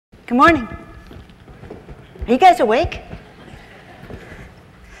Good morning. Are you guys awake?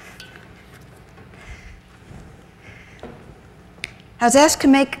 I was asked to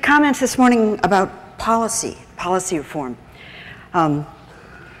make comments this morning about policy reform. So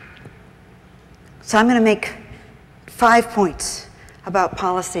I'm going to make 5 points about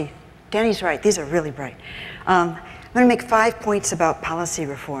policy. Danny's right, these are really bright. I'm going to make 5 points about policy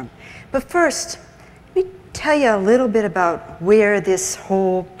reform. But first, let me tell you a little bit about where this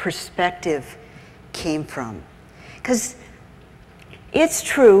whole perspective came from. Because it's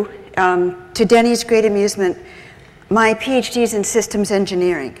true, to Denny's great amusement, my Ph.D. is in systems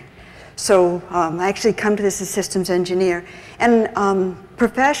engineering. So I actually come to this as systems engineer. And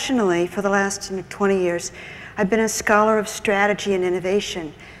professionally, for the last 20 years, I've been a scholar of strategy and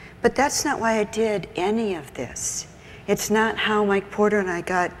innovation. But that's not why I did any of this. It's not how Mike Porter and I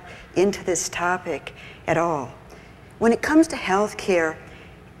got into this topic at all. When it comes to healthcare,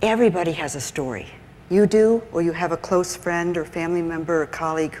 everybody has a story. You do, or you have a close friend or family member or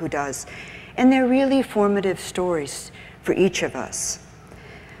colleague who does. And they're really formative stories for each of us.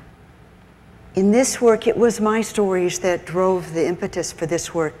 In this work, it was my stories that drove the impetus for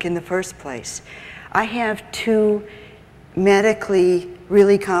this work in the first place. I have 2 medically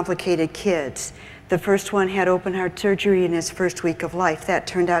really complicated kids. The first one had open heart surgery in his first week of life. That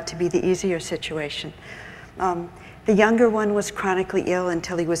turned out to be the easier situation. The younger one was chronically ill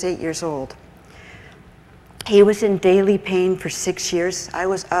until he was 8 years old. He was in daily pain for 6 years. I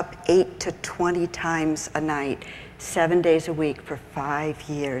was up 8 to 20 times a night, 7 days a week for 5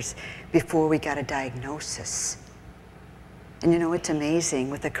 years before we got a diagnosis. And you know, it's amazing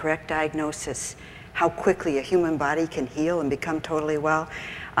with the correct diagnosis how quickly a human body can heal and become totally well.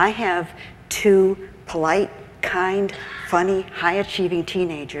 I have 2 polite, kind, funny, high-achieving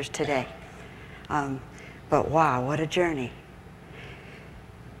teenagers today. But wow, what a journey.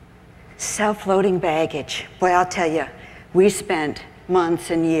 Self-loading baggage. Boy, I'll tell you, we spent months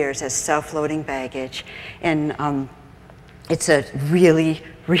and years as self-loading baggage, and it's a really,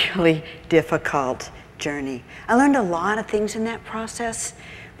 really difficult journey. I learned a lot of things in that process,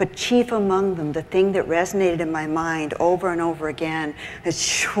 but chief among them, the thing that resonated in my mind over and over again is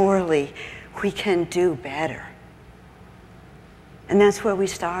surely we can do better. And that's where we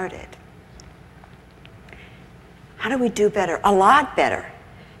started. How do we do better? A lot better.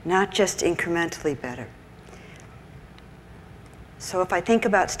 Not just incrementally better. So if I think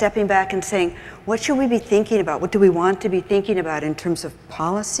about stepping back and saying, what should we be thinking about? What do we want to be thinking about in terms of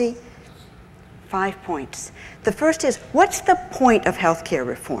policy? 5 points. The first is, what's the point of healthcare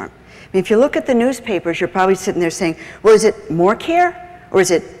reform? I mean, if you look at the newspapers, you're probably sitting there saying, well, is it more care? Or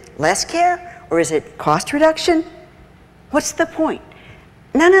is it less care? Or is it cost reduction? What's the point?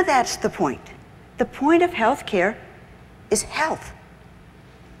 None of that's the point. The point of healthcare is health.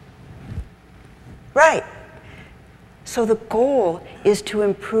 Right. So the goal is to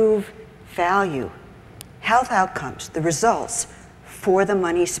improve value, health outcomes, the results for the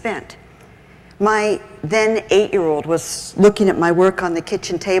money spent. My then 8-year-old was looking at my work on the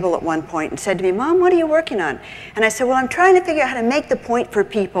kitchen table at one point and said to me, Mom, what are you working on? And I said, well, I'm trying to figure out how to make the point for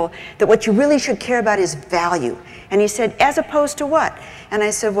people that what you really should care about is value. And he said, as opposed to what? And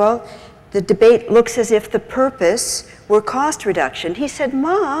I said, well, the debate looks as if the purpose were cost reduction. He said,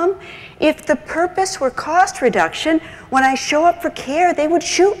 Mom, if the purpose were cost reduction, when I show up for care, they would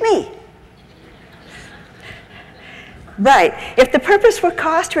shoot me. Right. If the purpose were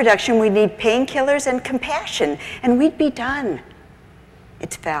cost reduction, we'd need painkillers and compassion, and we'd be done.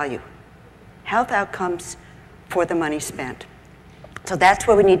 It's value. Health outcomes for the money spent. So that's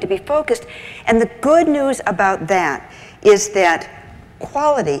where we need to be focused. And the good news about that is that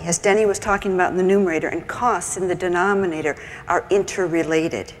quality, as Denny was talking about in the numerator, and costs in the denominator are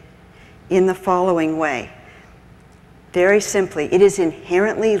interrelated in the following way. Very simply, it is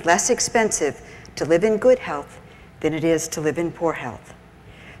inherently less expensive to live in good health than it is to live in poor health.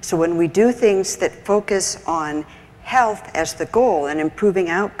 So when we do things that focus on health as the goal and improving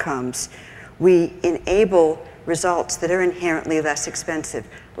outcomes, we enable results that are inherently less expensive,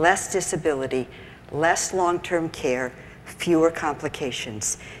 less disability, less long-term care, fewer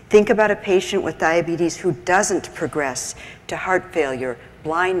complications. Think about a patient with diabetes who doesn't progress to heart failure,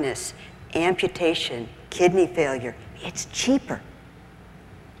 blindness, amputation, kidney failure. It's cheaper.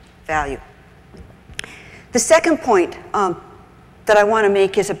 Value. The second point that I want to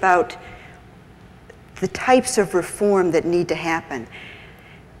make is about the types of reform that need to happen.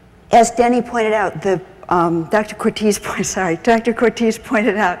 As Denny pointed out, Dr. Cortese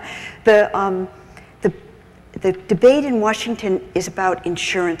pointed out, the debate in Washington is about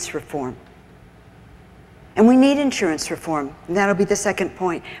insurance reform. And we need insurance reform, and that'll be the second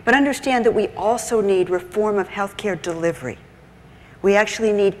point. But understand that we also need reform of healthcare delivery. We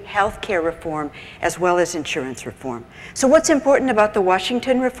actually need healthcare reform as well as insurance reform. So what's important about the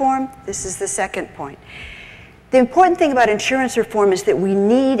Washington reform? This is the second point. The important thing about insurance reform is that we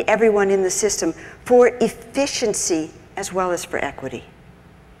need everyone in the system for efficiency as well as for equity.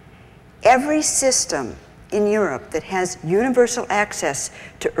 Every system in Europe that has universal access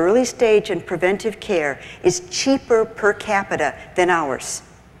to early stage and preventive care is cheaper per capita than ours.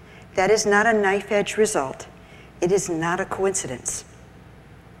 That is not a knife-edge result. It is not a coincidence.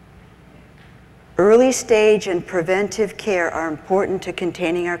 Early stage and preventive care are important to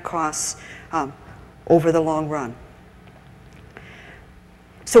containing our costs over the long run.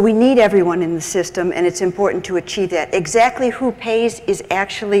 So we need everyone in the system, and it's important to achieve that. Exactly who pays is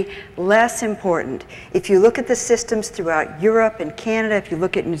actually less important. If you look at the systems throughout Europe and Canada, if you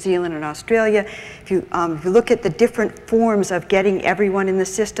look at New Zealand and Australia, if you look at the different forms of getting everyone in the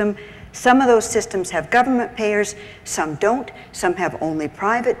system, some of those systems have government payers, some don't. Some have only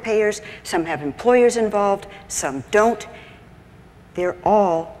private payers, some have employers involved, some don't. They're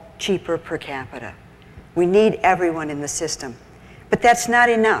all cheaper per capita. We need everyone in the system. But that's not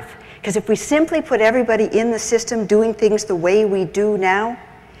enough, because if we simply put everybody in the system doing things the way we do now,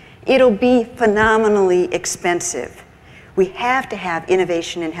 it'll be phenomenally expensive. We have to have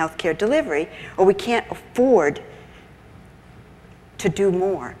innovation in healthcare delivery, or we can't afford to do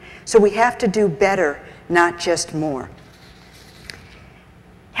more. So we have to do better, not just more.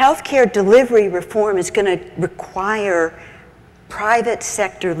 Healthcare delivery reform is going to require private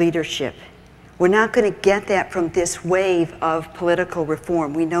sector leadership. We're not going to get that from this wave of political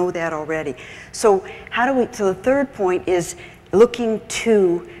reform. We know that already. So so the third point is looking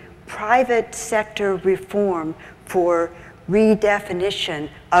to private sector reform for redefinition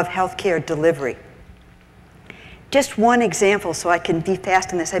of healthcare delivery. Just one example so I can be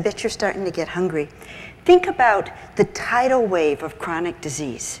fast on this. I bet you're starting to get hungry. Think about the tidal wave of chronic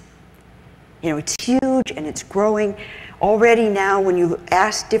disease. You know, it's huge and it's growing. Already now, when you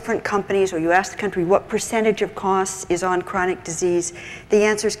ask different companies or you ask the country what percentage of costs is on chronic disease, the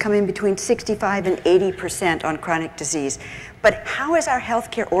answers come in between 65 and 80% on chronic disease. But how is our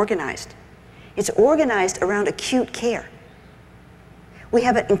healthcare organized? It's organized around acute care. We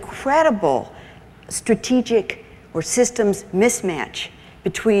have an incredible strategic or systems mismatch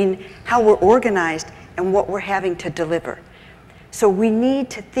between how we're organized and what we're having to deliver. So we need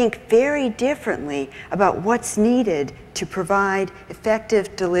to think very differently about what's needed to provide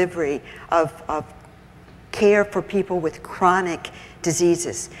effective delivery of care for people with chronic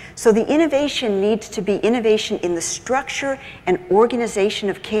diseases. So the innovation needs to be innovation in the structure and organization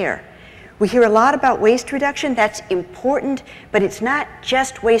of care. We hear a lot about waste reduction. That's important, but it's not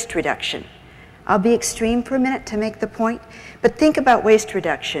just waste reduction. I'll be extreme for a minute to make the point, but think about waste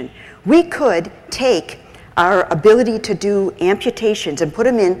reduction. We could take our ability to do amputations and put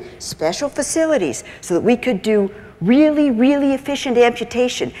them in special facilities so that we could do really, really efficient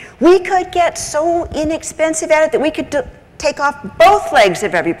amputation. We could get so inexpensive at it that we could take off both legs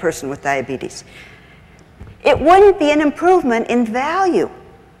of every person with diabetes. It wouldn't be an improvement in value,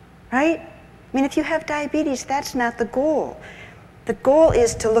 right? I mean, if you have diabetes, that's not the goal. The goal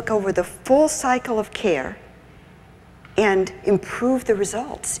is to look over the full cycle of care and improve the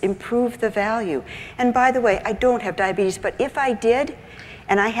results, improve the value. And by the way, I don't have diabetes, but if I did,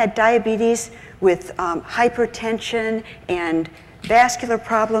 and I had diabetes with hypertension and vascular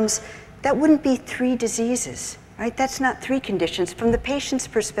problems, that wouldn't be 3 diseases, right? That's not 3 conditions. From the patient's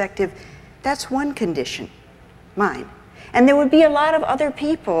perspective, that's one condition, mine. And there would be a lot of other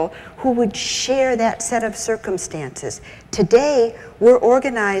people who would share that set of circumstances. Today, we're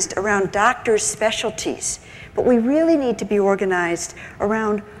organized around doctors' specialties. But we really need to be organized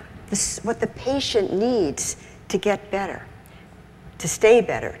around what the patient needs to get better, to stay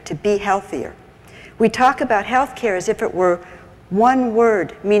better, to be healthier. We talk about healthcare as if it were one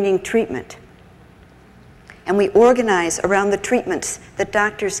word meaning treatment. And we organize around the treatments that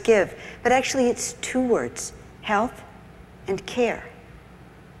doctors give. But actually it's 2 words, health and care.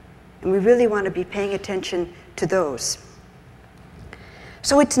 And we really want to be paying attention to those.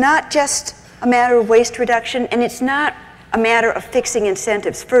 So it's not just a matter of waste reduction, and it's not a matter of fixing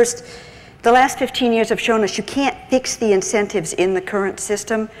incentives. First, the last 15 years have shown us you can't fix the incentives in the current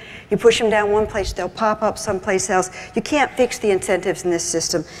system. You push them down one place, they'll pop up someplace else. You can't fix the incentives in this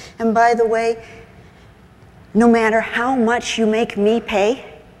system. And by the way, no matter how much you make me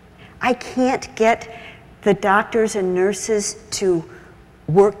pay, I can't get the doctors and nurses to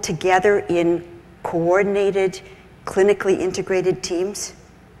work together in coordinated, clinically integrated teams.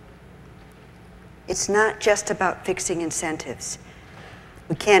 It's not just about fixing incentives.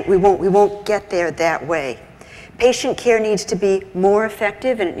 We won't get there that way. Patient care needs to be more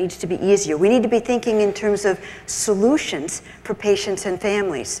effective and it needs to be easier. We need to be thinking in terms of solutions for patients and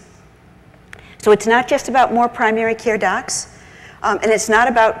families. So it's not just about more primary care docs, and it's not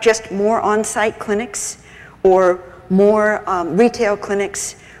about just more on-site clinics or more retail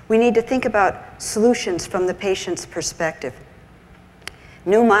clinics. We need to think about solutions from the patient's perspective.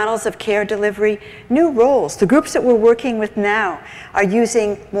 New models of care delivery, new roles. The groups that we're working with now are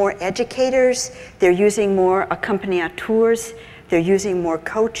using more educators, they're using more accompagnateurs, they're using more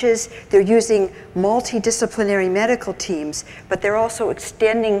coaches, they're using multidisciplinary medical teams, but they're also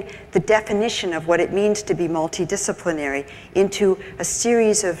extending the definition of what it means to be multidisciplinary into a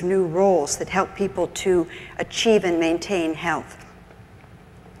series of new roles that help people to achieve and maintain health.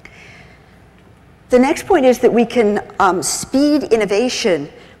 The next point is that we can speed innovation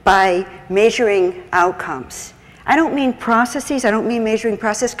by measuring outcomes. I don't mean processes, I don't mean measuring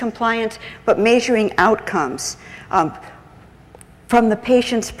process compliance, but measuring outcomes from the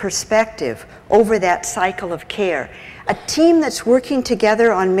patient's perspective over that cycle of care. A team that's working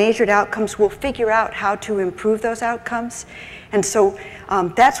together on measured outcomes will figure out how to improve those outcomes. And so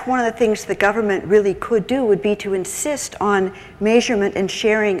that's one of the things the government really could do, would be to insist on measurement and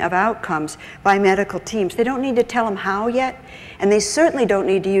sharing of outcomes by medical teams. They don't need to tell them how yet, and they certainly don't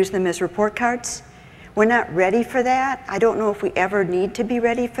need to use them as report cards. We're not ready for that. I don't know if we ever need to be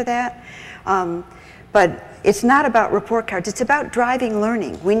ready for that. But it's not about report cards, it's about driving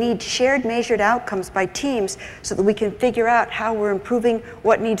learning. We need shared measured outcomes by teams so that we can figure out how we're improving,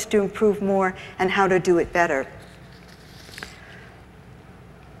 what needs to improve more, and how to do it better.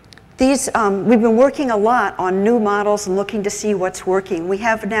 We've been working a lot on new models and looking to see what's working. We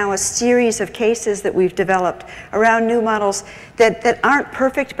have now a series of cases that we've developed around new models that aren't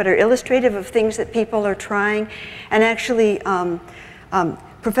perfect but are illustrative of things that people are trying. And actually,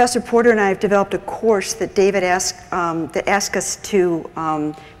 Professor Porter and I have developed a course that David asked us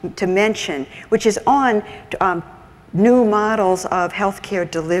to mention, which is on new models of healthcare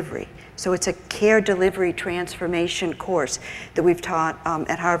delivery. So it's a care delivery transformation course that we've taught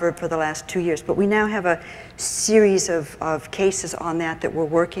at Harvard for the last 2 years. But we now have a series of cases on that we're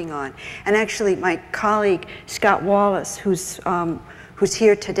working on. And actually, my colleague, Scott Wallace, who's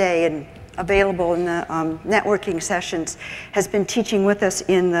here today and available in the networking sessions, has been teaching with us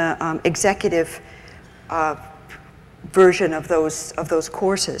in the executive version of those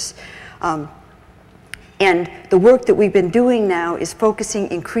courses. And the work that we've been doing now is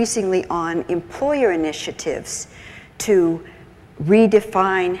focusing increasingly on employer initiatives to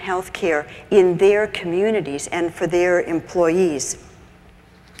redefine healthcare in their communities and for their employees.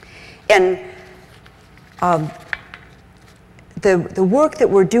 And the work that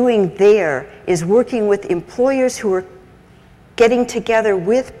we're doing there is working with employers who are getting together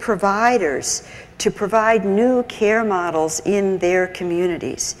with providers to provide new care models in their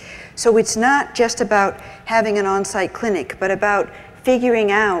communities. So it's not just about having an on-site clinic, but about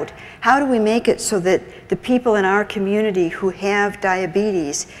figuring out how do we make it so that the people in our community who have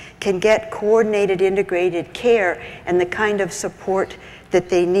diabetes can get coordinated, integrated care and the kind of support that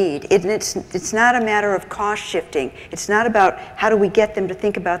they need. It's not a matter of cost shifting. It's not about how do we get them to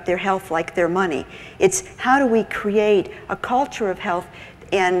think about their health like their money. It's how do we create a culture of health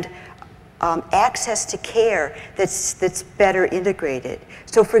and access to care that's better integrated.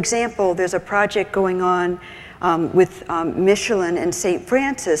 So for example, there's a project going on with Michelin and St.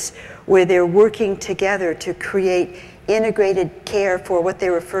 Francis where they're working together to create integrated care for what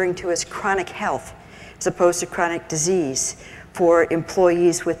they're referring to as chronic health as opposed to chronic disease for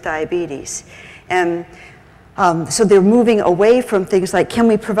employees with diabetes. And so they're moving away from things like, can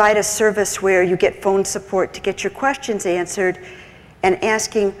we provide a service where you get phone support to get your questions answered, and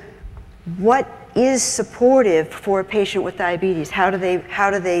asking, what is supportive for a patient with diabetes?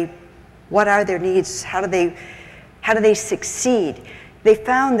 What are their needs? How do they succeed? They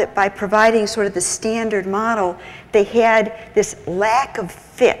found that by providing sort of the standard model, they had this lack of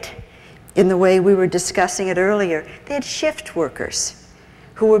fit in the way we were discussing it earlier. They had shift workers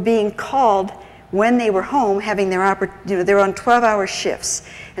who were being called when they were home, having they're on 12-hour shifts.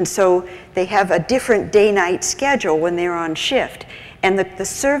 And so they have a different day-night schedule when they're on shift. And the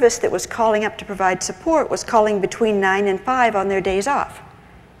service that was calling up to provide support was calling between 9 and 5 on their days off,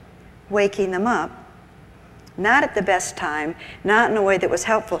 waking them up, not at the best time, not in a way that was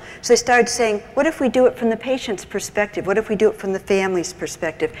helpful. So they started saying, what if we do it from the patient's perspective? What if we do it from the family's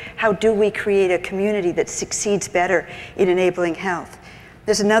perspective? How do we create a community that succeeds better in enabling health?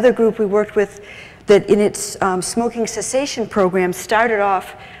 There's another group we worked with that in its smoking cessation program started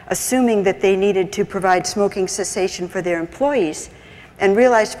off assuming that they needed to provide smoking cessation for their employees, and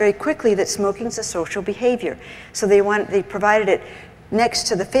realized very quickly that smoking is a social behavior. So they provided it next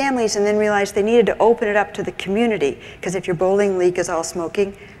to the families, and then realized they needed to open it up to the community, because if your bowling league is all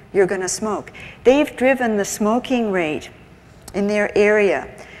smoking, you're going to smoke. They've driven the smoking rate in their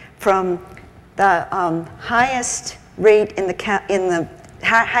area from the highest rate in the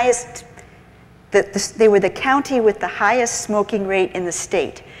highest. They were the county with the highest smoking rate in the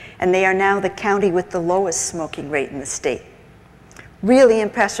state, and they are now the county with the lowest smoking rate in the state. Really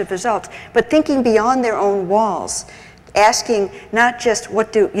impressive results, but thinking beyond their own walls, asking not just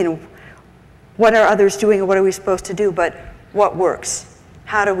what are others doing or what are we supposed to do, but what works?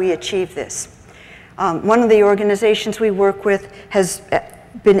 How do we achieve this? One of the organizations we work with has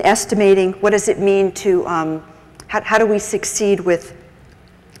been estimating what does it mean to, how do we succeed with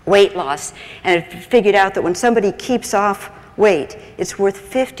weight loss, and it figured out that when somebody keeps off weight, it's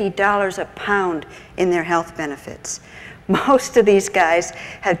worth $50 a pound in their health benefits. Most of these guys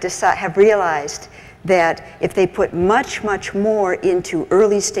have realized that if they put much, much more into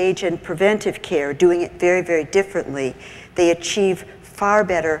early stage and preventive care, doing it very, very differently, they achieve far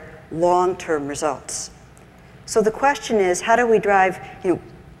better long-term results. So the question is, how do we drive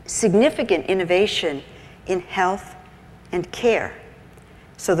significant innovation in health and care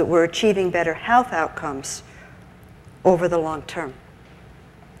so that we're achieving better health outcomes over the long term?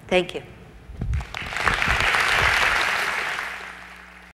 Thank you.